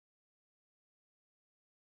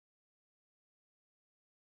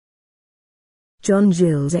John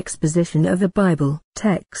Gill's Exposition of the Bible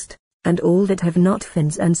text, and all that have not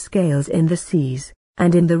fins and scales in the seas,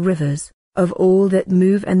 and in the rivers, of all that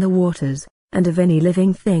move in the waters, and of any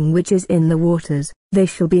living thing which is in the waters, they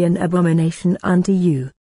shall be an abomination unto you.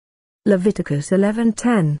 Leviticus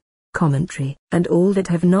 11:10, Commentary. And all that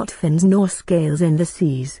have not fins nor scales in the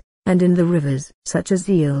seas, and in the rivers, such as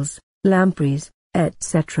eels, lampreys,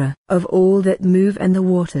 etc., of all that move in the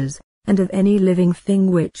waters, and of any living thing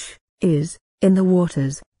which is in the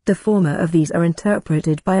waters. The former of these are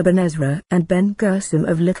interpreted by Ben Ezra and Ben Gershom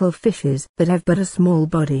of little fishes that have but a small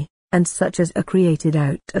body, and such as are created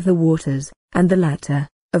out of the waters, and the latter,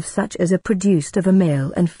 of such as are produced of a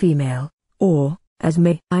male and female, or, as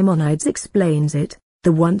Maimonides explains it,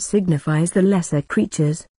 the one signifies the lesser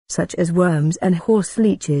creatures, such as worms and horse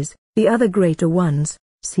leeches, the other greater ones,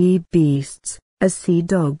 sea beasts, as sea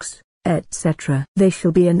dogs, etc. They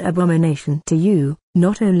shall be an abomination to you,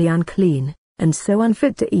 not only unclean, and so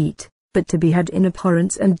unfit to eat, but to be had in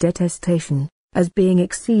abhorrence and detestation, as being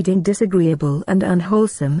exceeding disagreeable and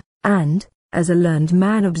unwholesome, and, as a learned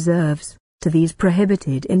man observes, to these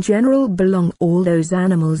prohibited in general belong all those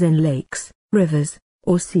animals in lakes, rivers,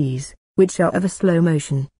 or seas, which are of a slow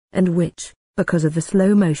motion, and which, because of the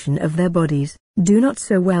slow motion of their bodies, do not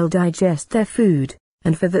so well digest their food,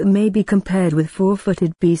 and for that may be compared with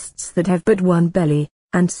four-footed beasts that have but one belly,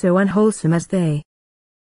 and so unwholesome as they